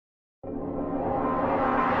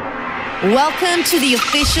Welcome to the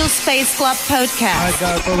official Space Club podcast. I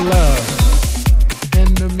got the love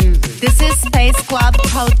in the music. This is Space Club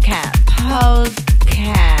podcast.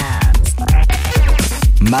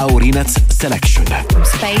 Maurinats Selection. From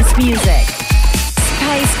space music.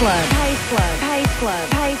 Space Club. Space Club. Space Club.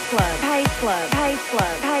 Space Club. Space Club. Space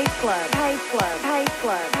Club. Space Club. Space Club. Space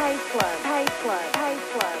Club. Space Club. Space Club. Space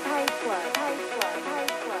Club. Space Club. Space Club.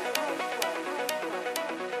 Space Club.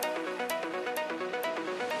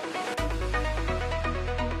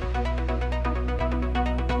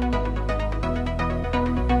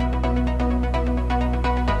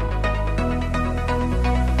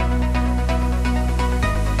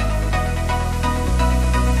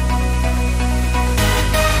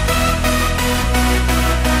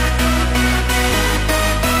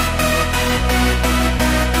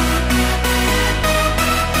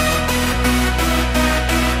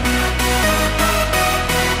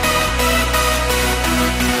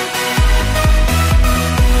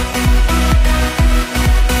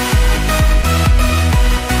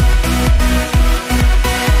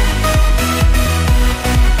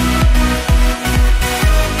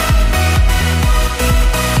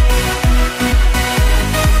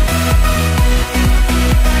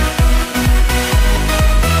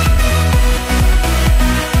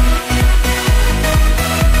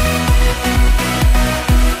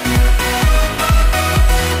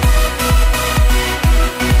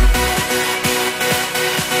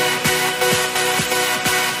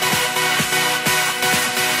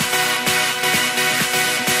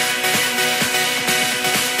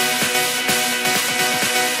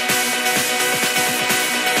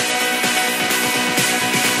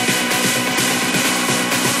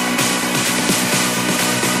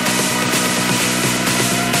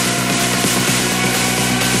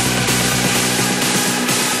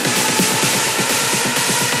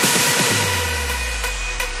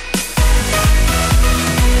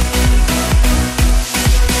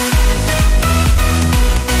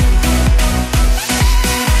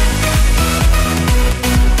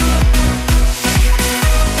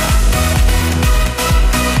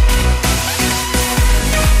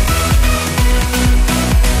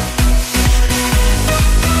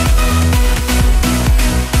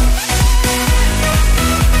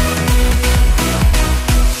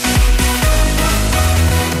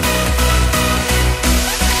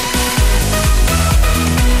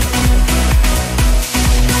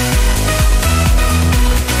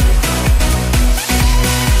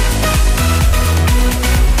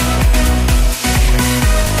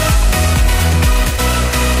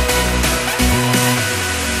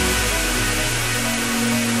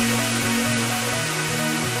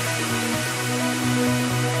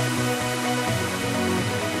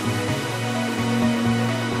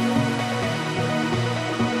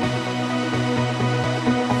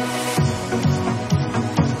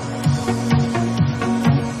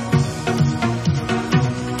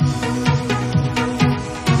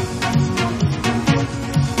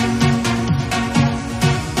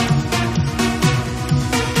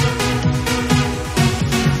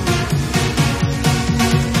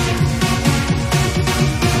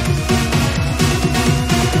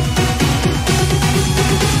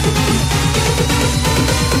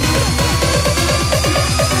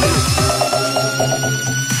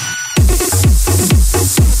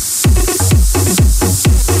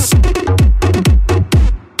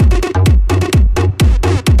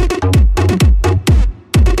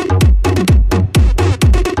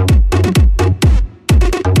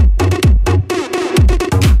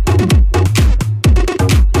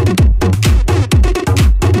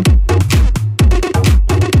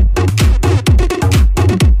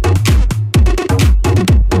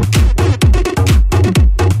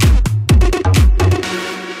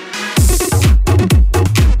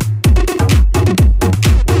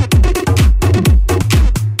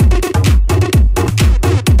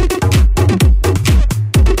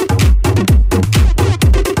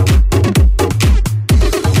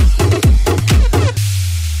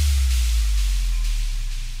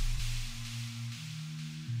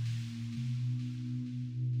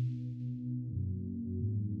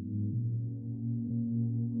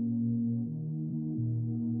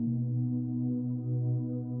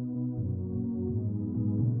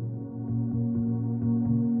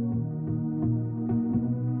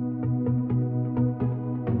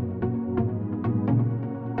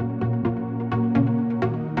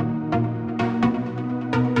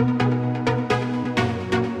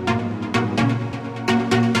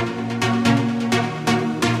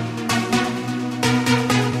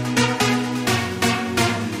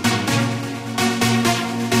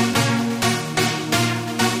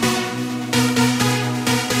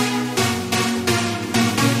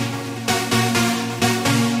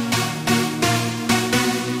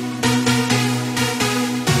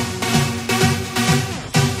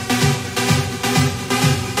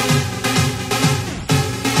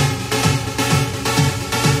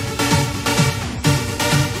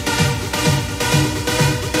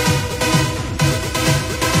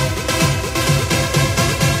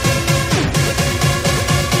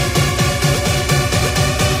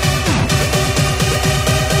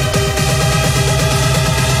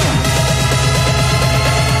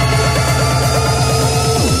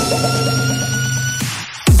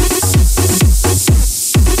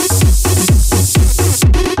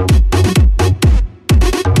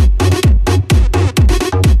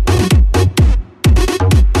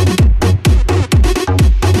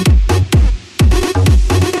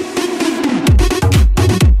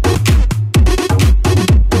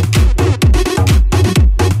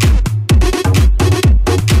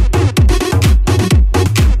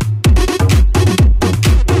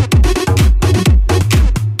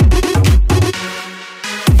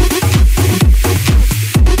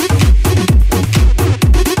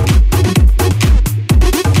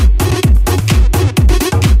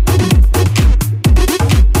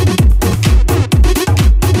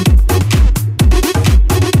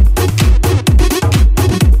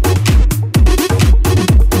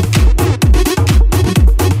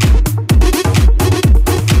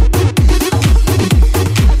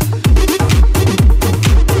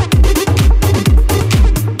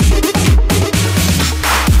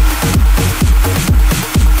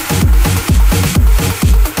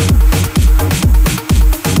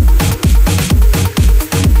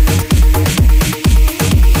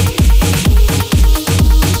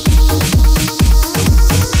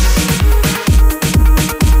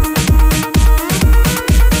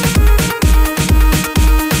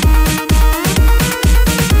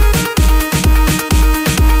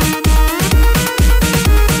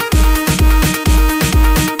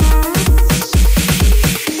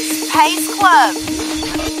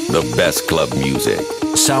 best club music.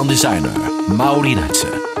 Sound designer Mauri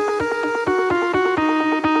Natsa.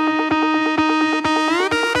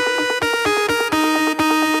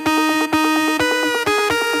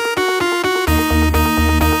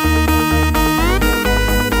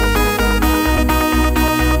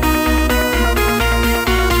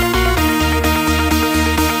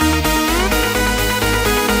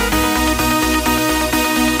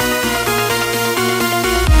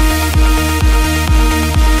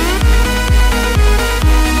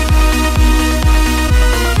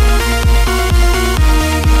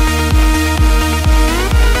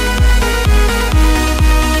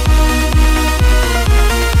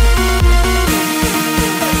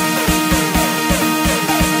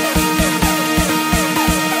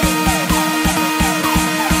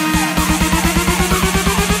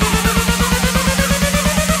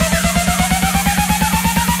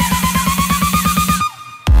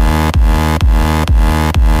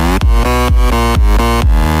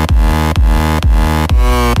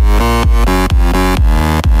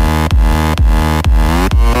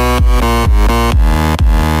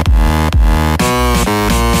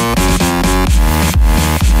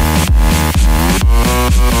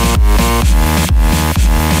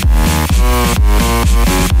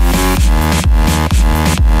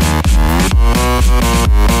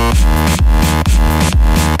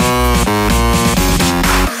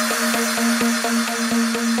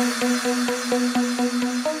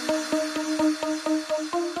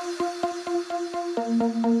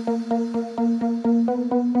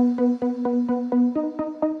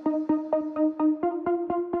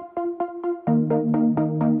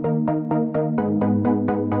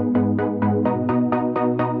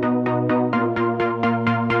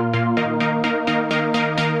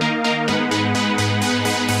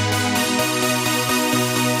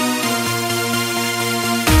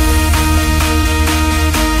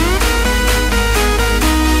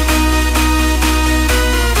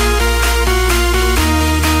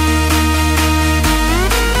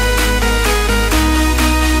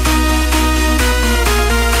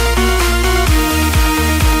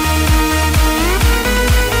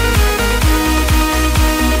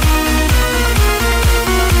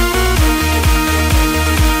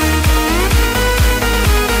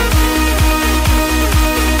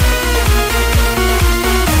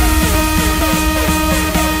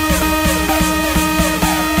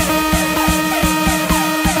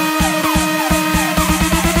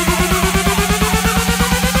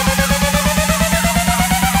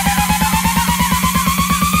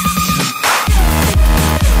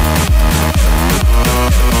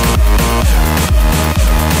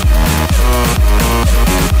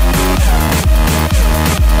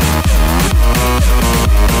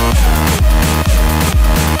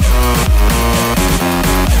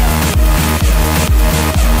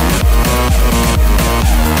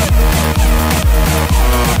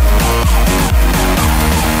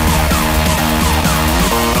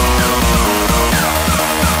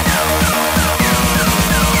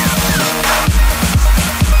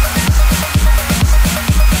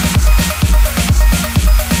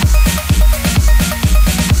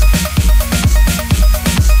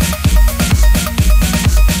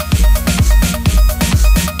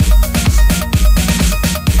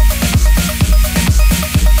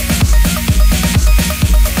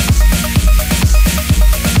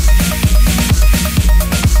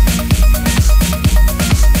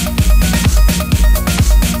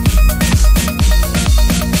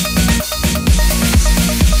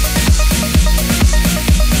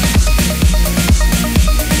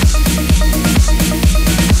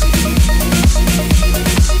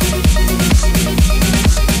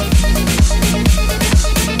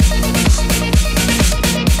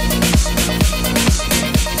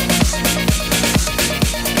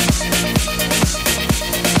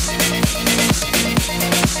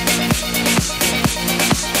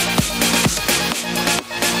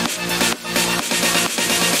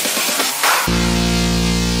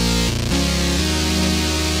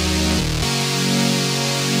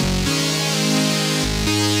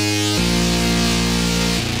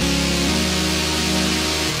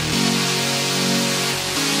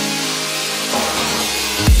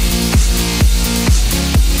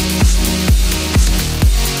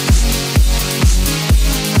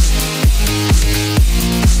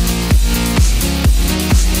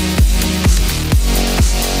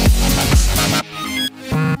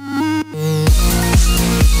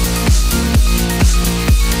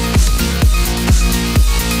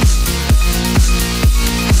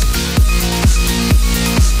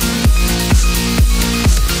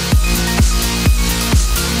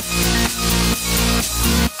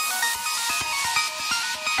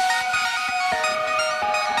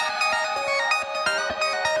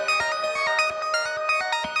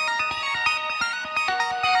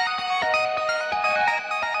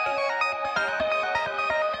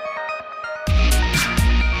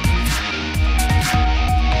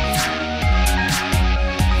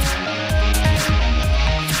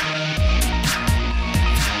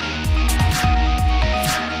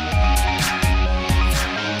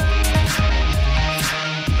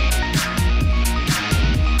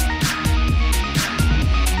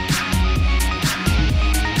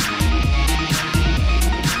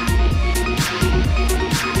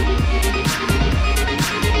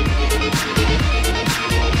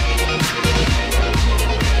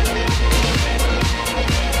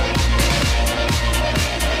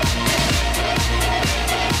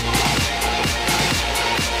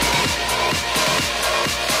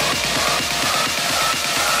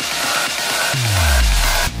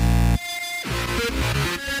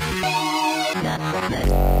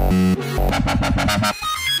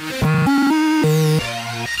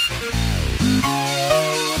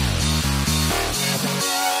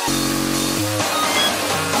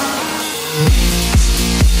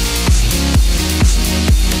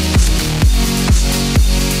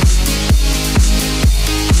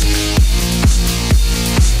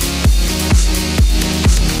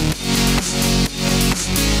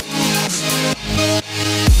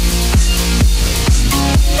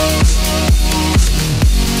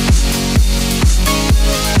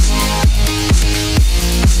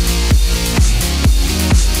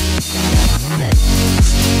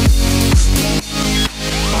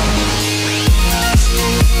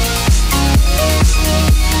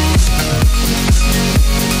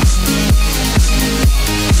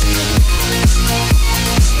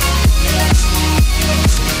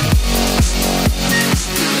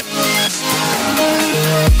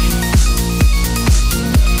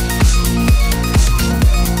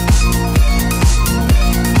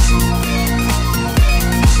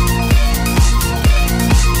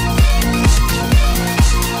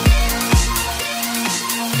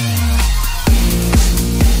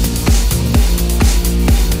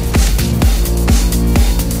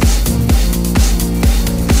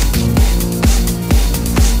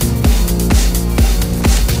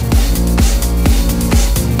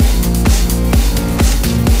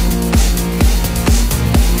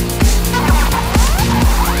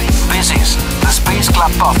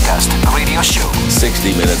 Podcast Radio Show.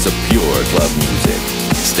 60 minutes of pure club music.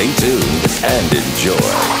 Stay tuned and enjoy.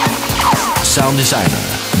 Sound designer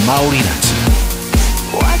Maurinazzi.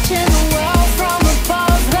 Watching the world from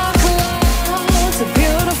above the clouds, a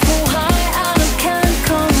beautiful high and I can't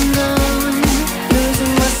come down.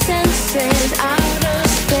 Losing my senses, outer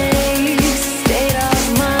space, state of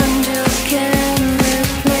mind you can't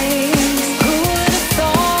replace. Who would have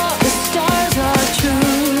thought the stars are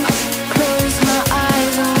true? Close my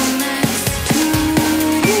eyes, I'm next to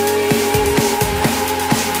you.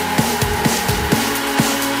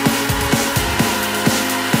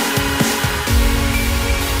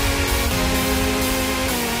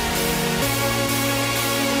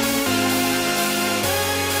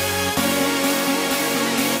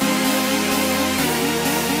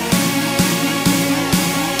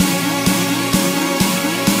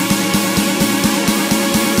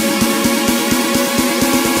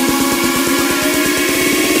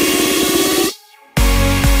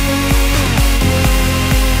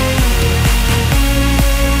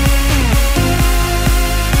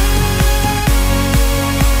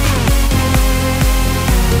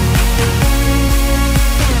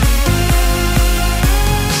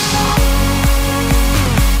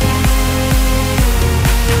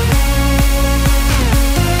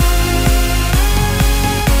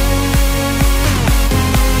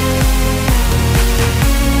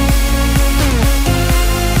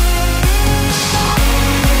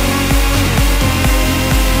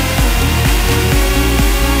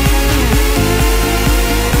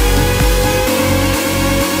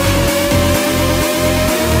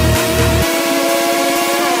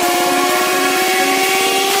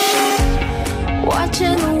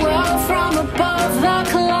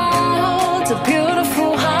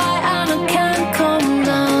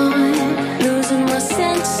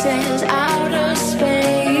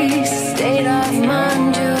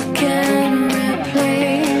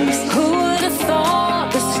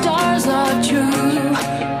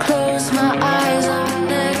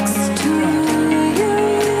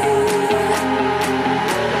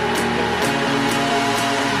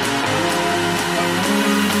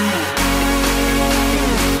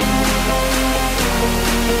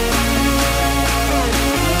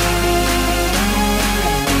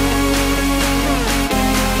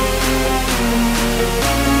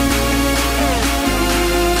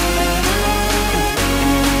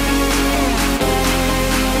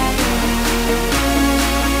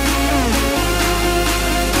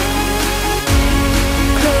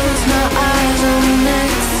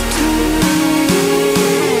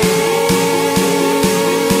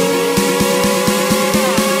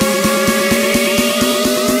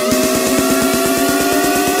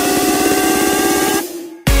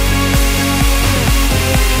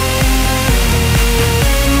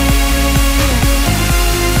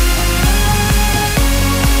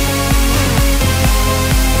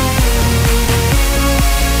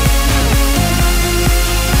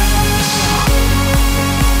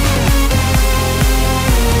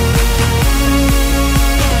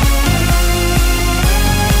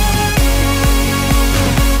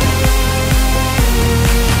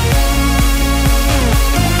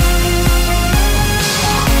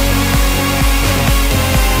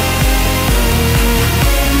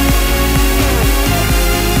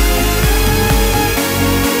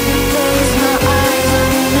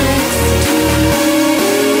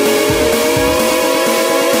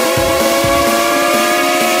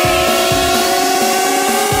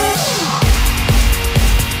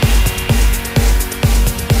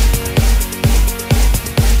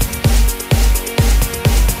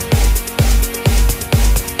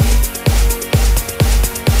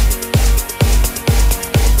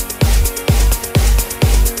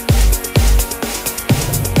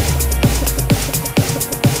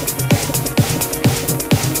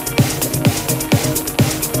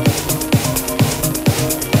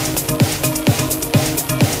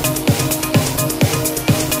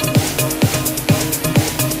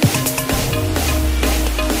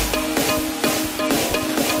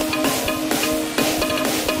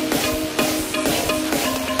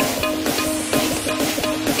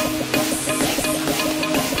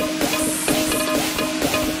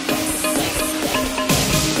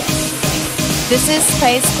 This is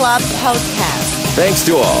Space Club Podcast. Thanks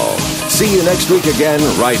to all. See you next week again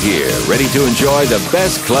right here, ready to enjoy the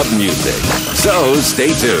best club music. So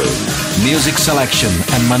stay tuned. Music selection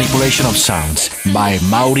and manipulation of sounds by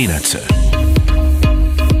Maurinatz.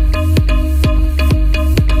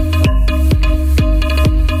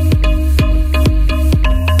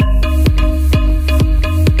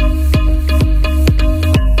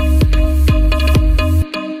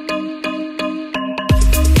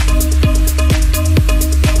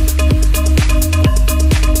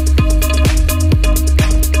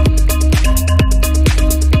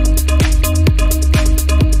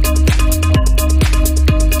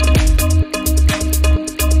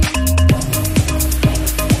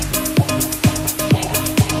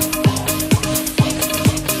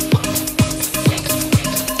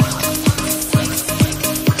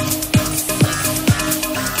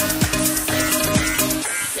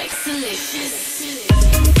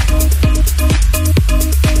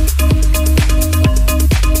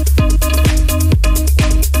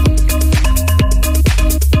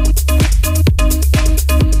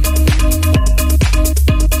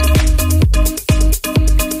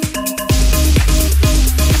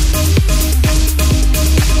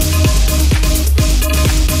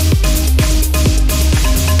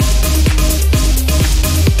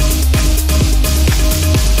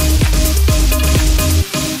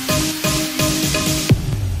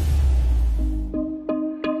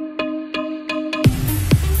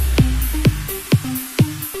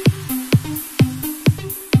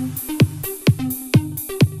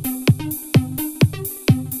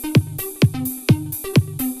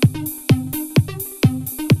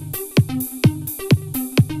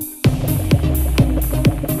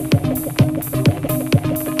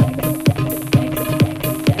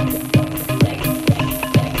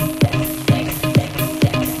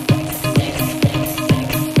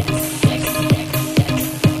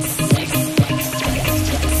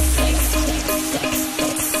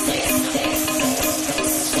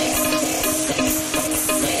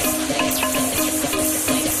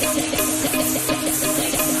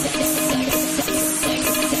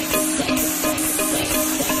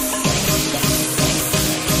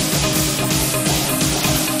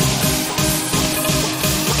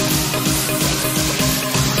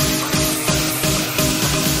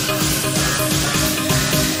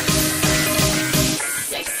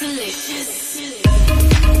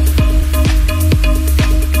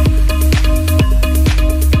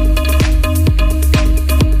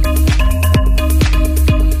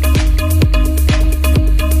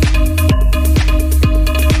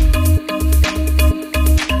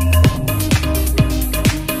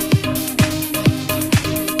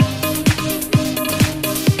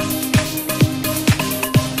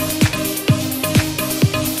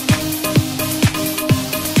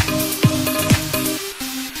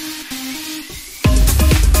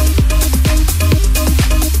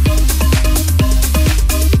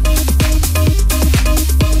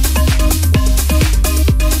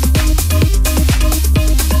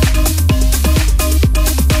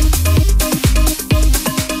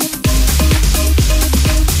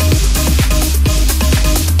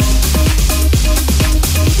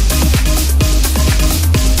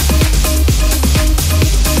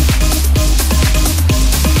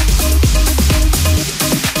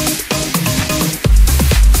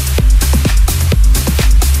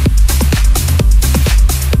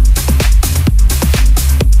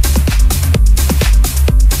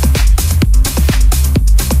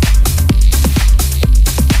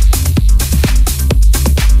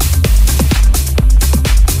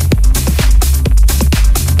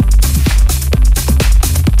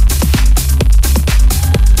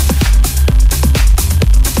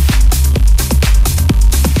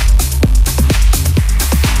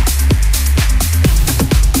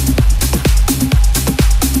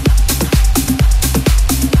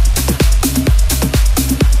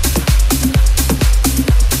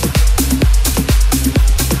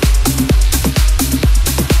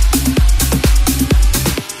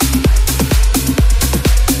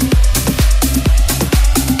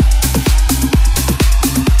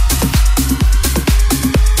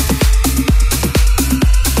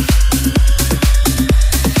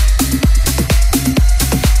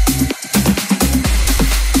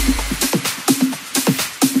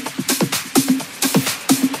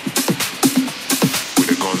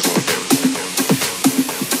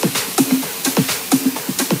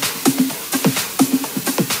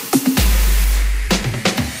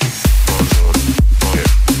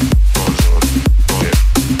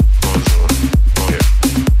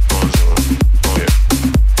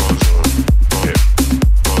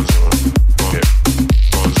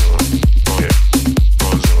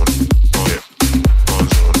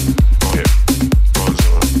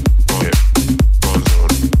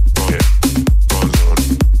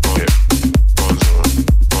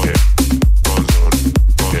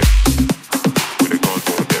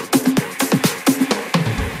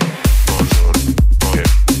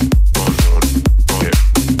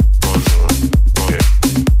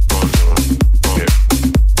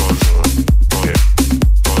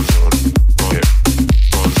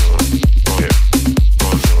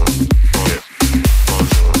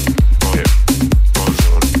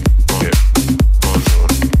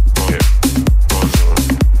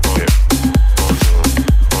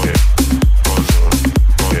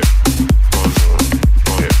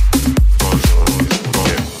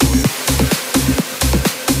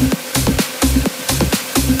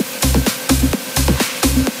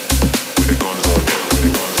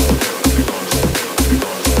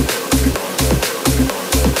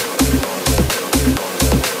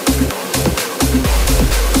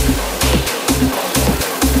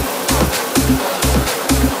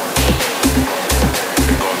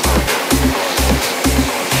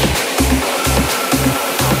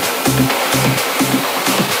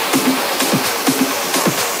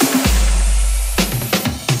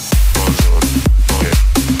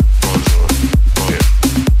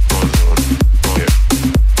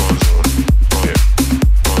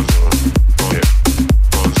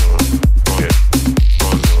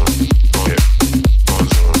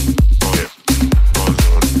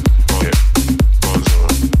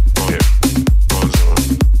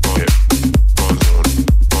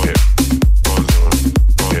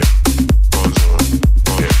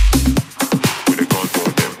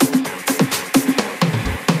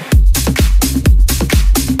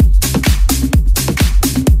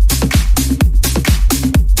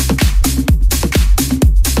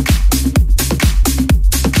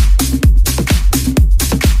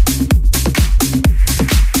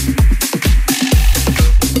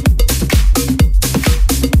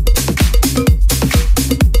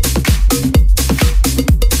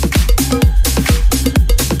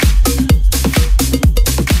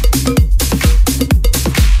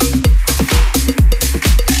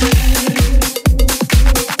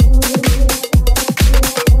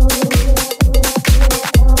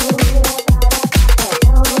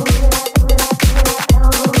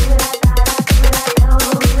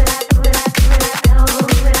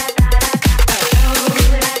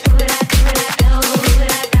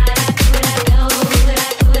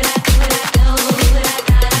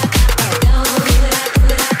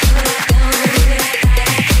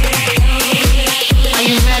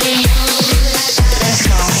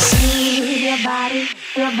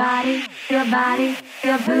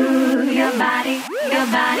 your boo, your body, your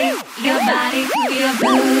body, your body, your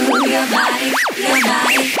boo, your body, your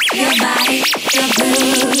body, your body, your boo,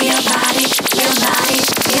 your body, your body,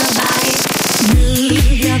 your body.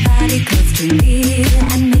 Move your body close to me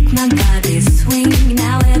and make my body swing.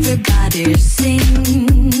 Now everybody sing,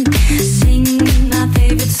 sing my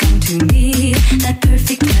favorite song to me. That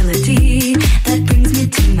perfect melody that brings me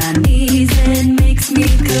to my knees and makes me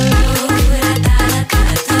go.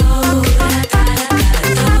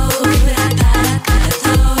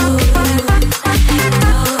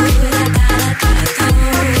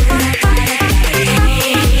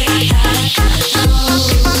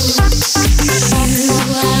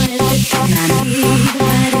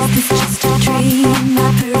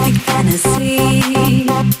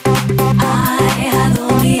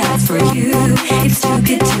 It's too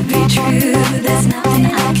good to be true. There's nothing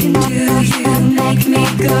I can do. You make me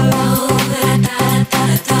go.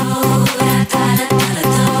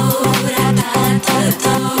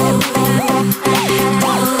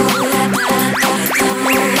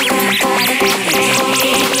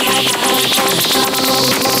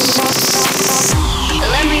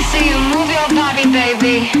 Let me see you move your body,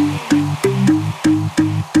 baby.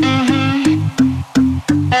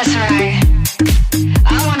 That's right.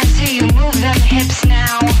 I wanna see you move them hips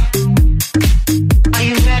now. Are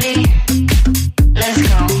you ready? Let's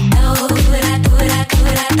go.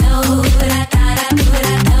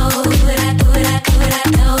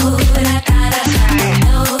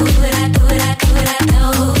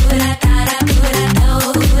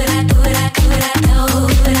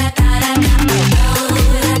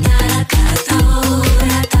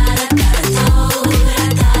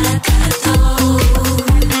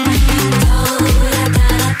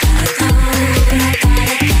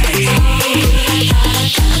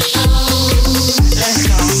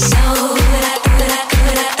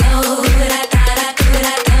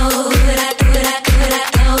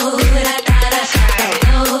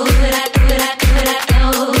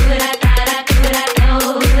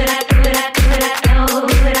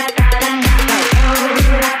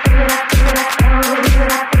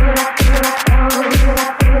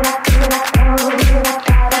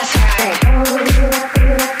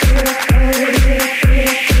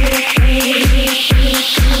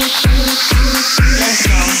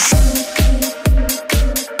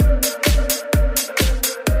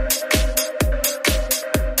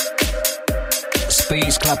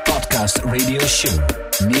 Space Club Podcast Radio Show.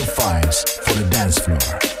 New finds for the dance floor.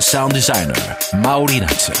 Sound designer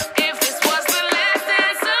Maurinac. If this was the last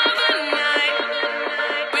dance of the night,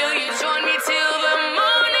 will you join me till the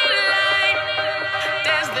morning light?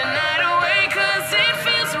 Dance the night away 'cause it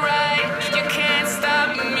feels right. You can't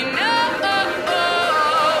stop me, no.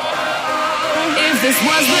 If this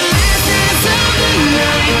was the last dance of the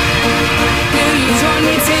night, will you join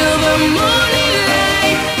me till the morning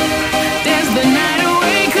light? Dance the night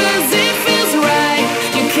away 'cause it feels right.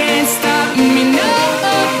 You can't stop me, no.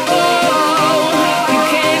 You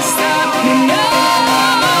can't stop me, no.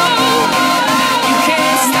 You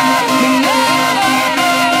can't stop me, no.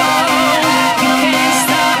 You can't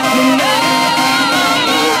stop me, no.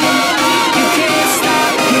 You can't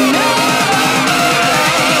stop me, no.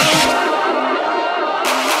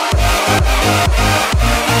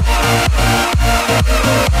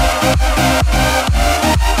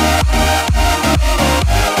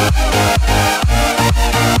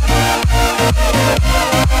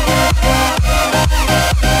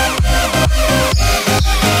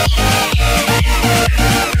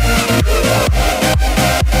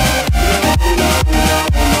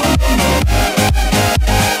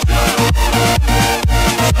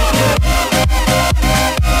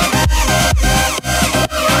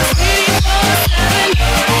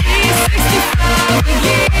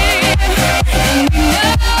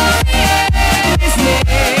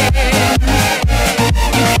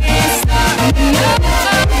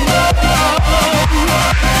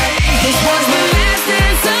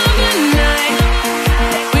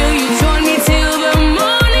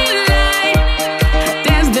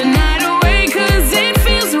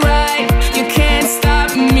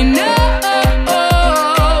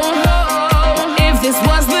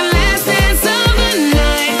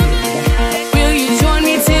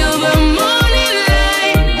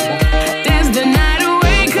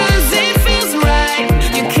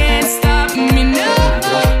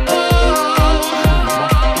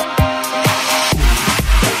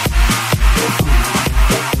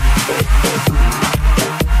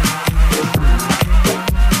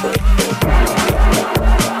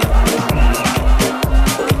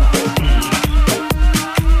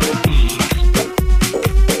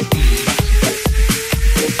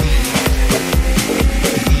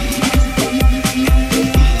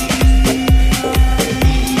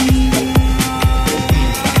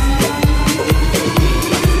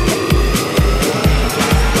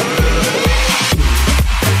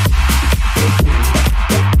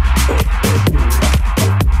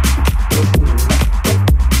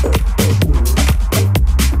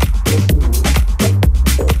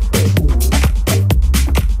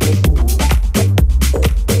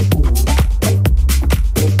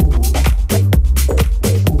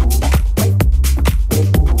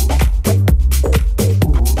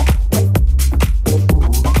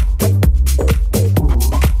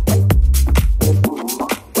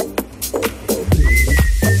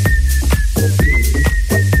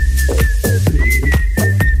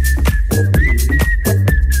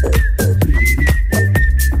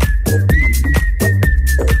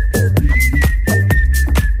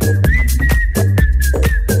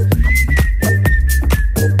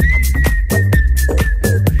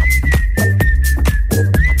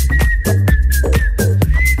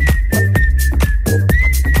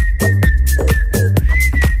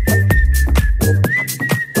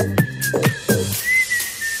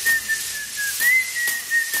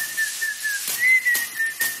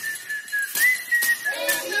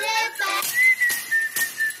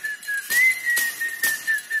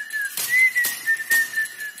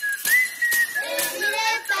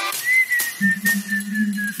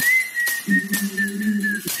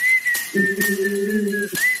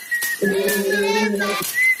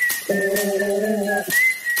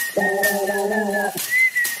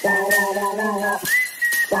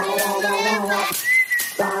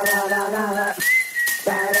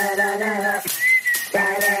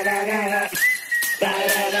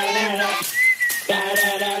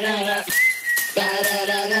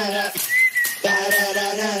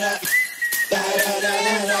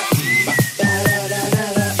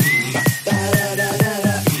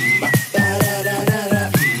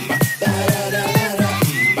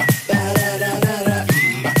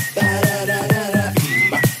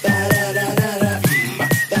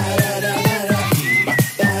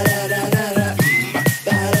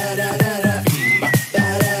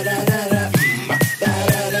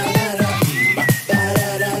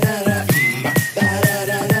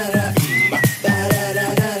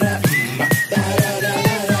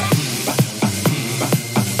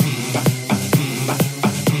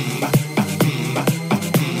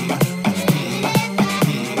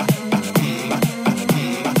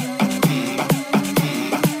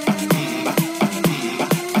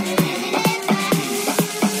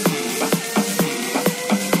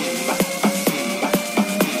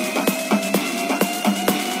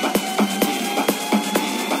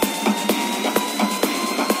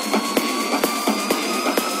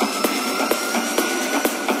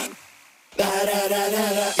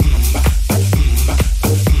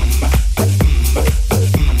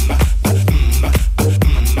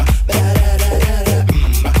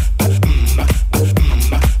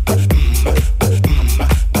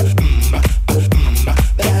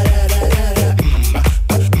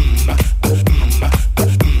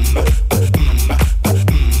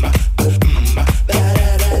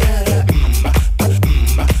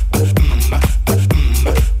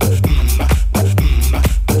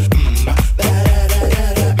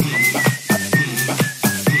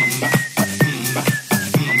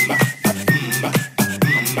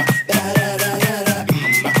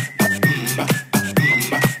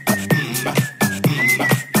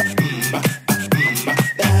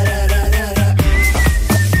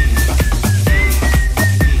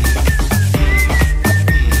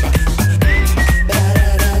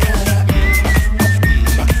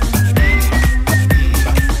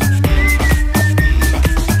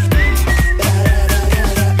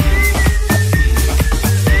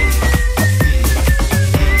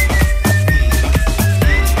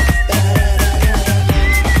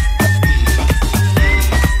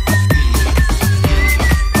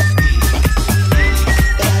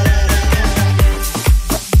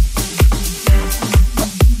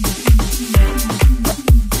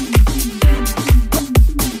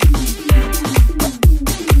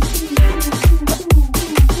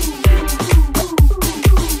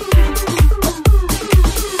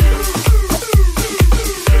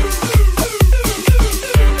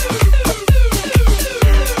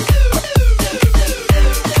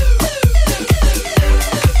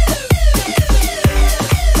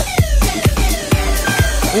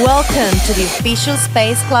 Welcome to the official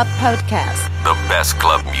Space Club podcast. The best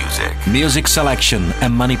club music. Music selection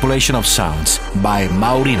and manipulation of sounds by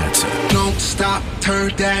Maurinatz. Don't stop,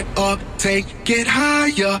 turn that up, take it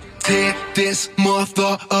higher. Tear this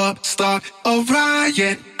mother up, start a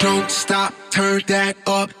riot. Don't stop, turn that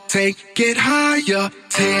up, take it higher.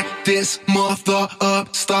 Tear this mother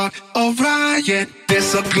up, start a riot.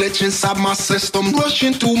 There's a glitch inside my system,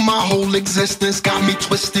 rushing through my whole existence. Got me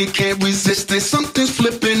twisted, can't resist it. Something's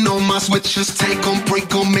flipping on my switches. Take 'em,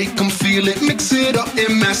 break 'em, make 'em feel it. Mix it up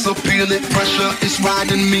and mass appeal it. Pressure is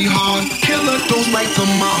riding me hard. Killer goes right to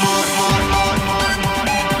my heart, heart, heart, heart, heart.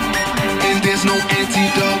 And there's no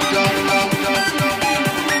antidote,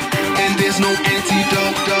 and there's no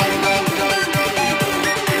antidote,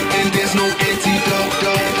 and there's no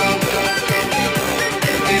antidote,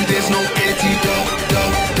 and there's no antidote.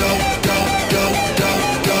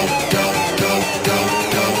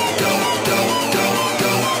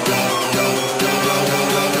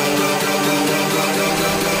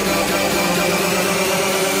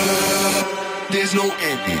 There's no antidote. There's no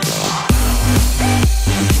antidote.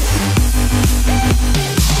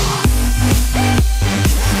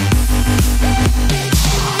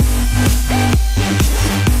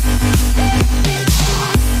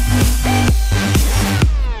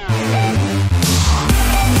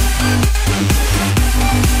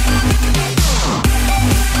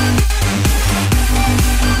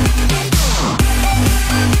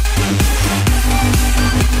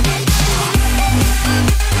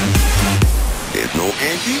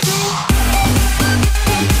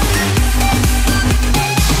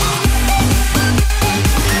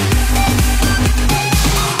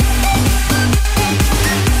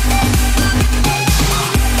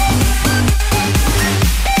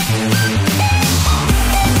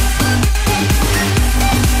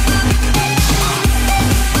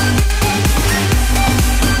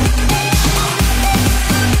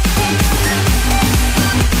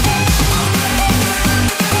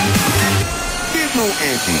 There's no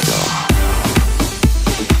antidote.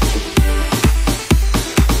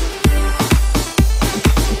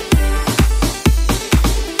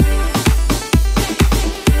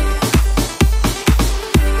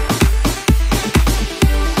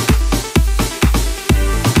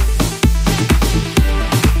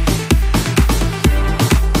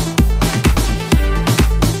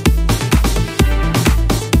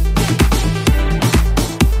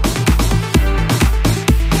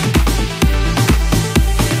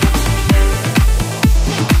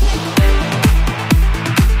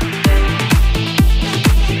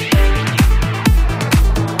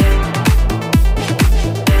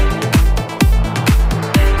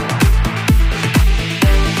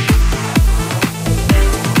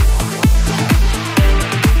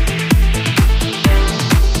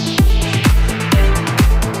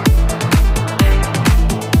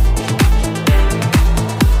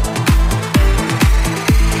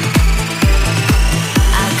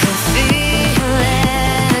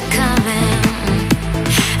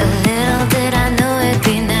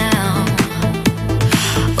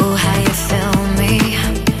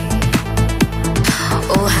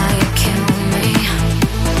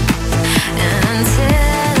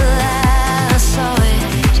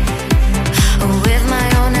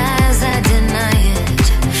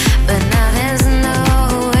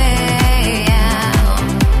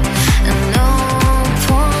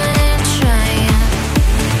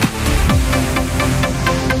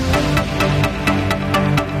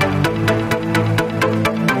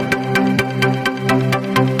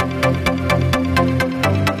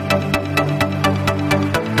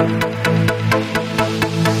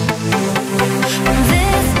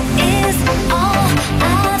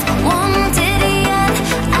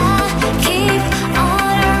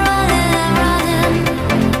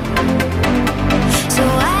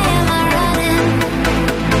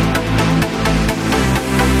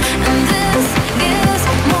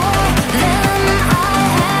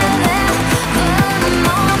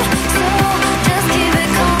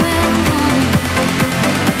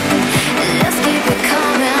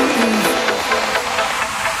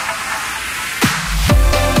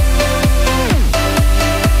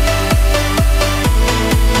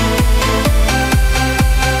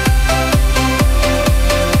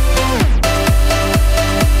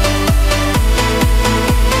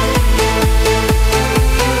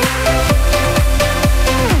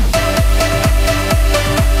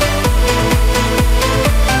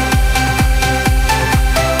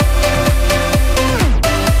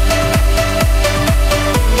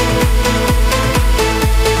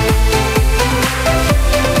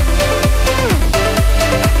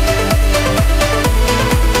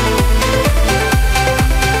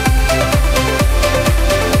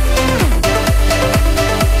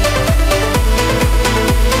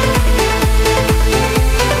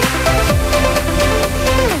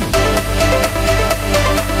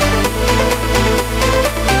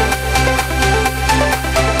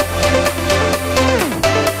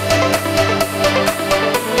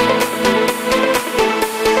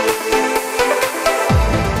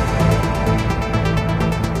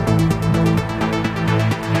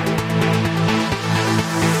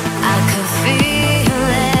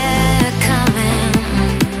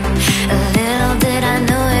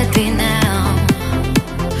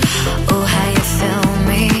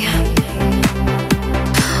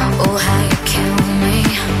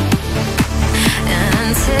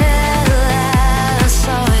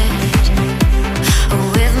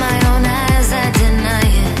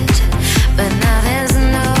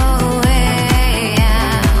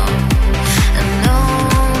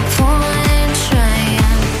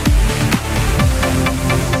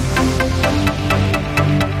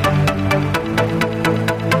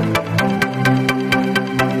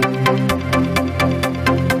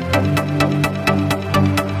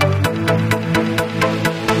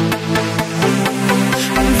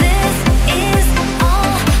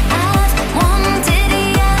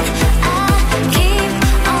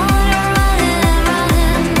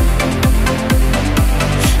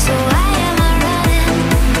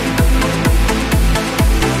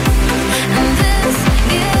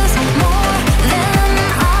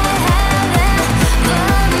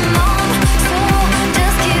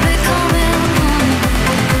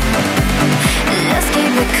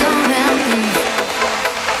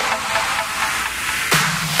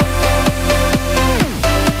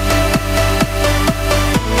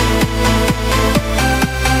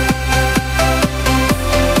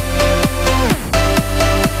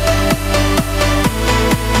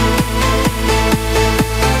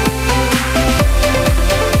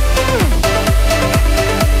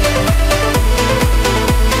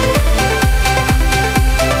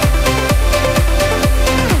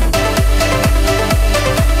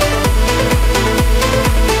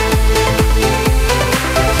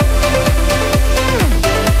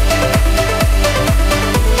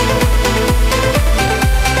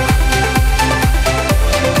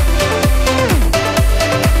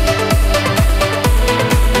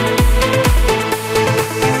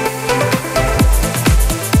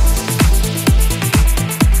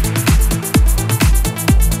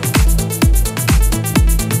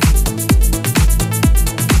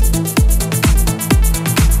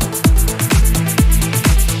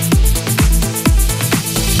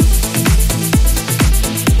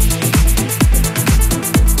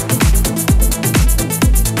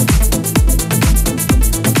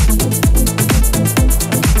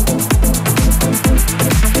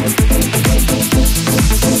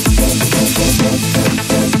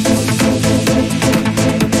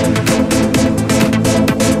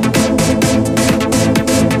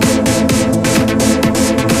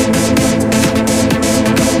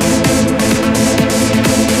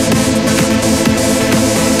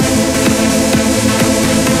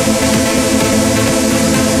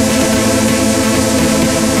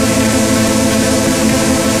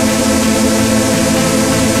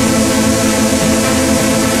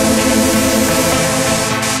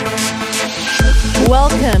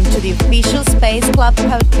 the official Space Club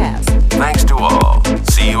podcast. Thanks to all.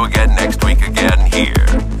 See you again next week again here.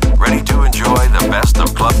 Ready to enjoy the best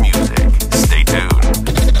of club music. Stay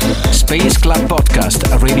tuned. Space Club Podcast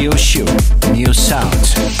Radio Show. New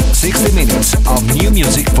sounds. 60 minutes of new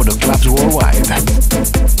music for the clubs worldwide.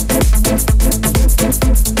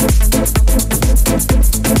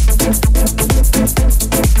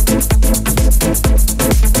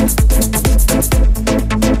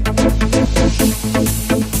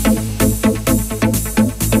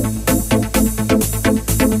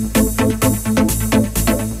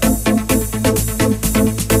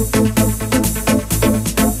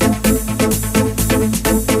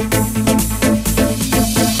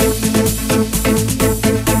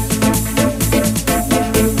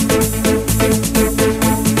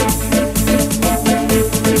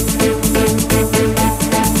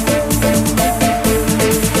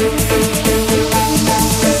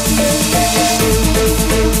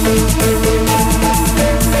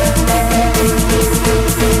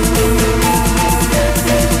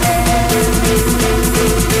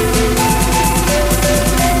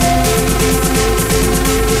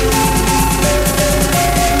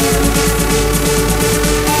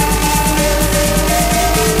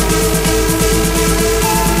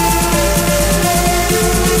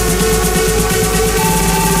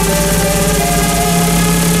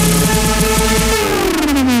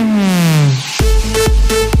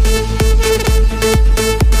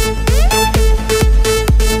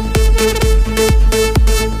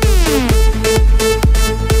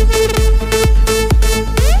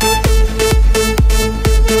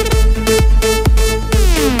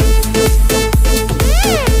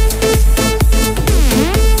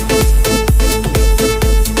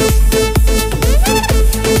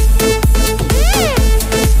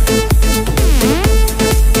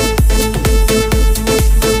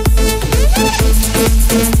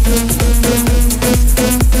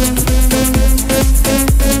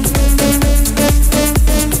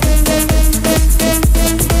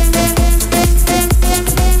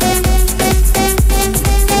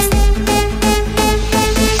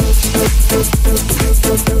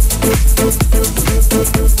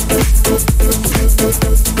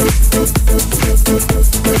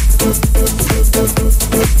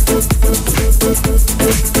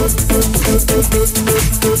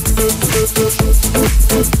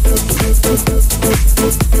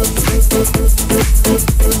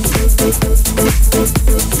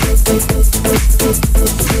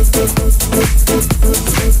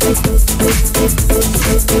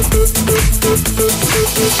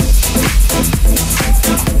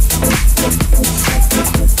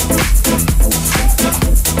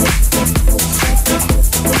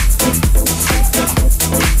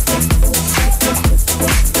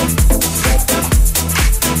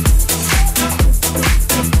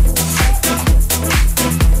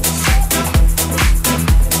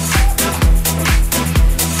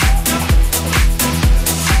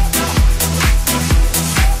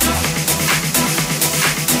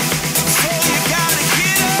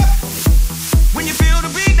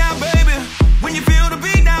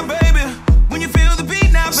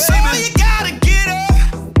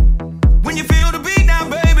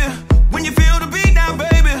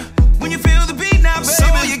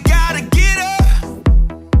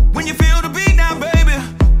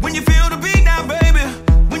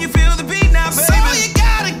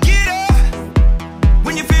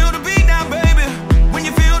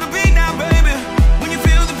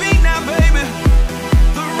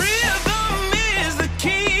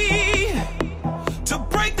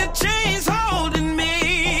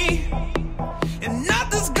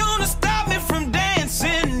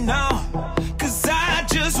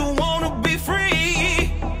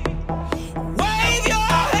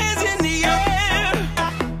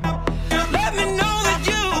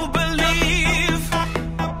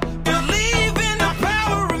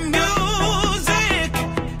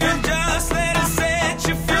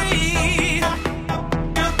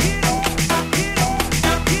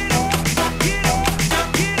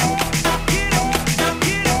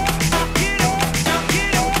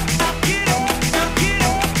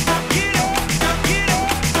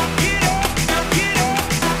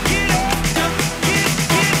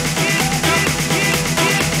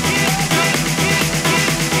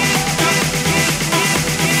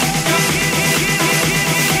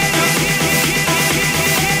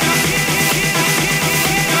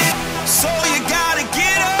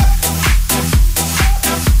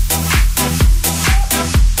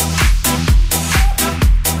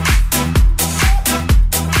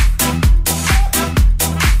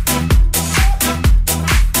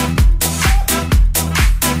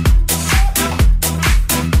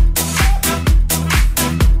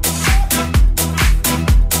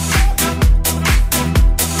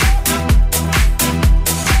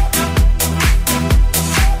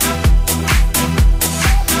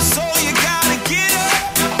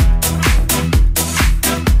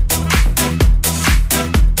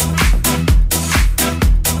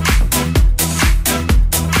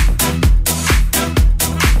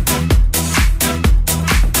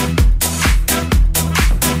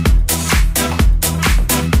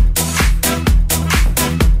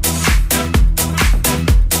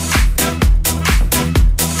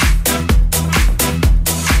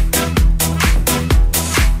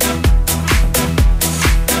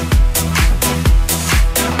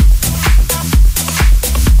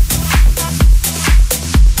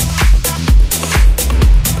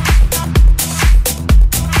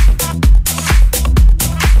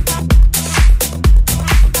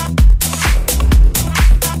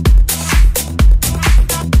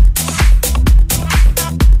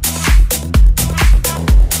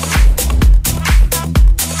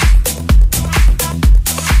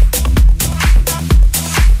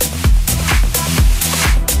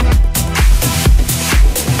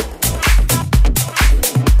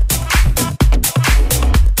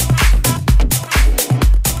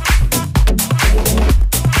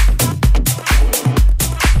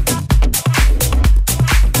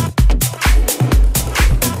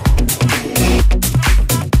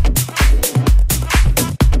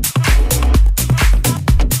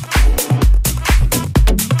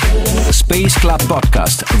 Space Club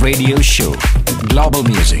Podcast Radio Show. Global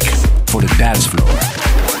music for the dance floor.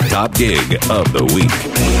 Top gig of the week.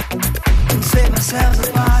 Save ourselves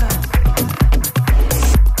a bottle.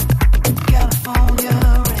 California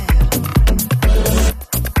rain.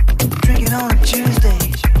 Drinking on a Tuesday.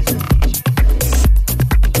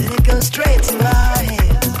 Then it goes straight to our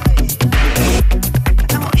heads.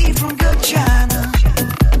 And we'll eat from good china.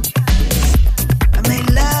 And make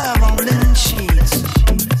love on linen sheets.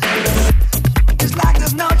 Just like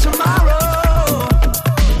there's no tomorrow.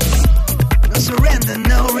 No surrender,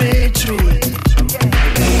 no retreat.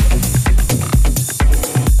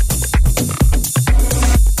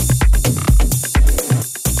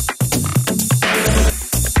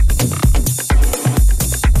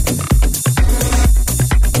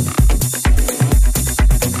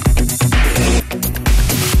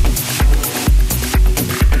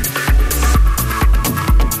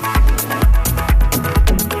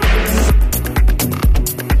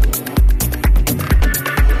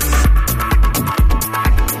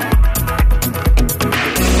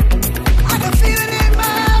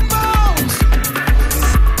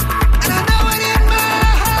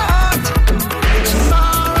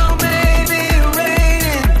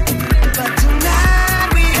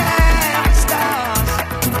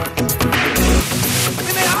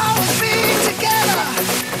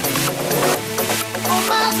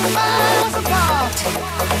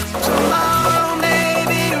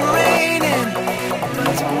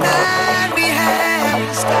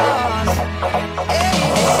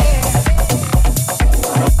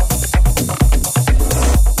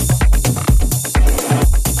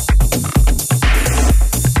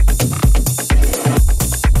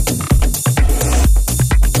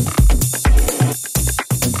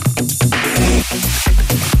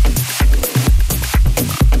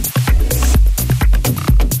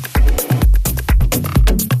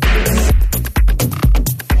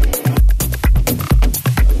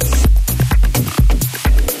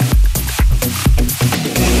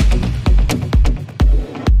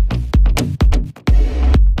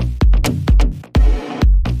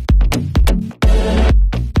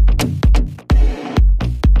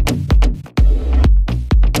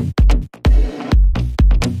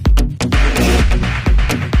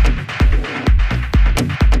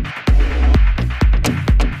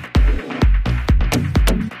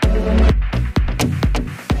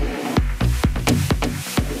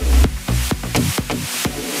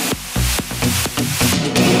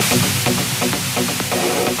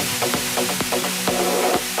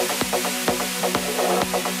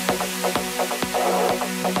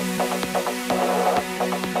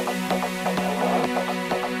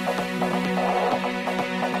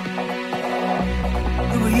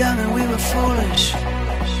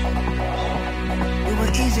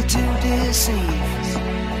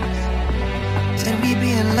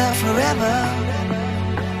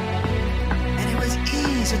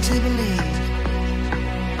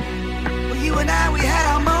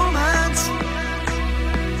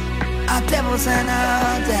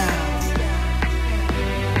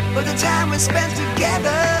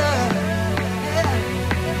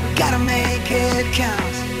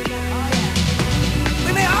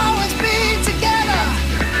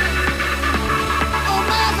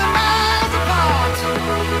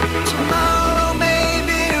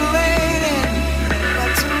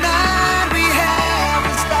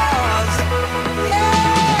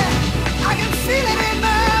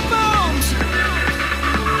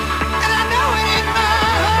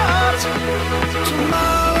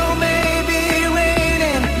 Tomorrow may be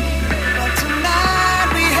raining, but tonight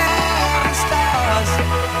we have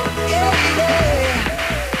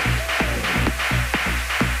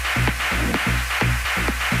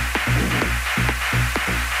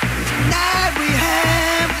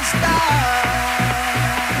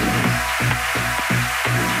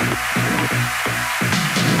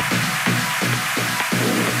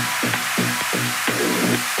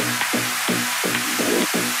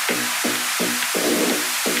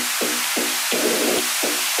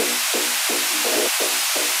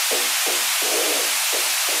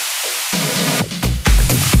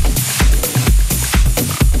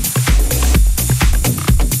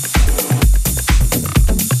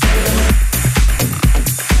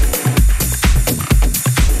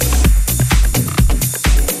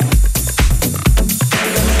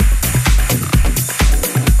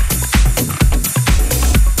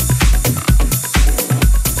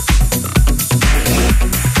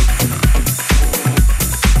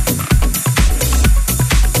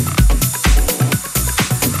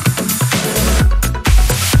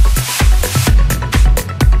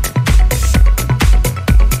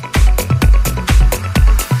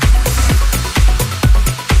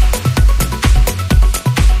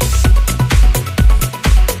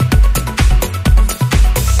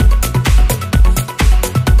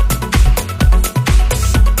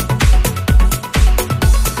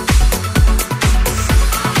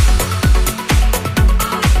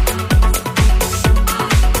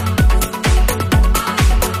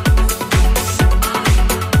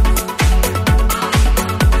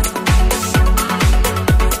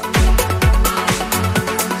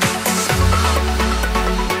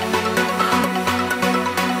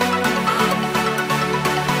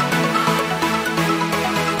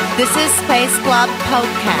This is Space Club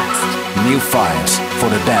Podcast. New finds for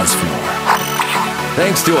the dance floor.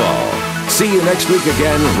 Thanks to all. See you next week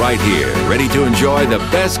again right here, ready to enjoy the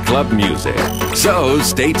best club music. So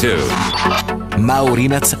stay tuned.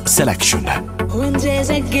 Maurinat's selection. When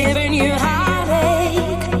days are giving you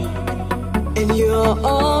heartache and you're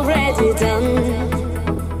already done,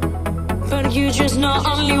 but you just know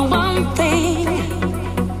only one thing: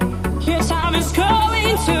 your time is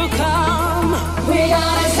going to come. We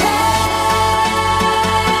gotta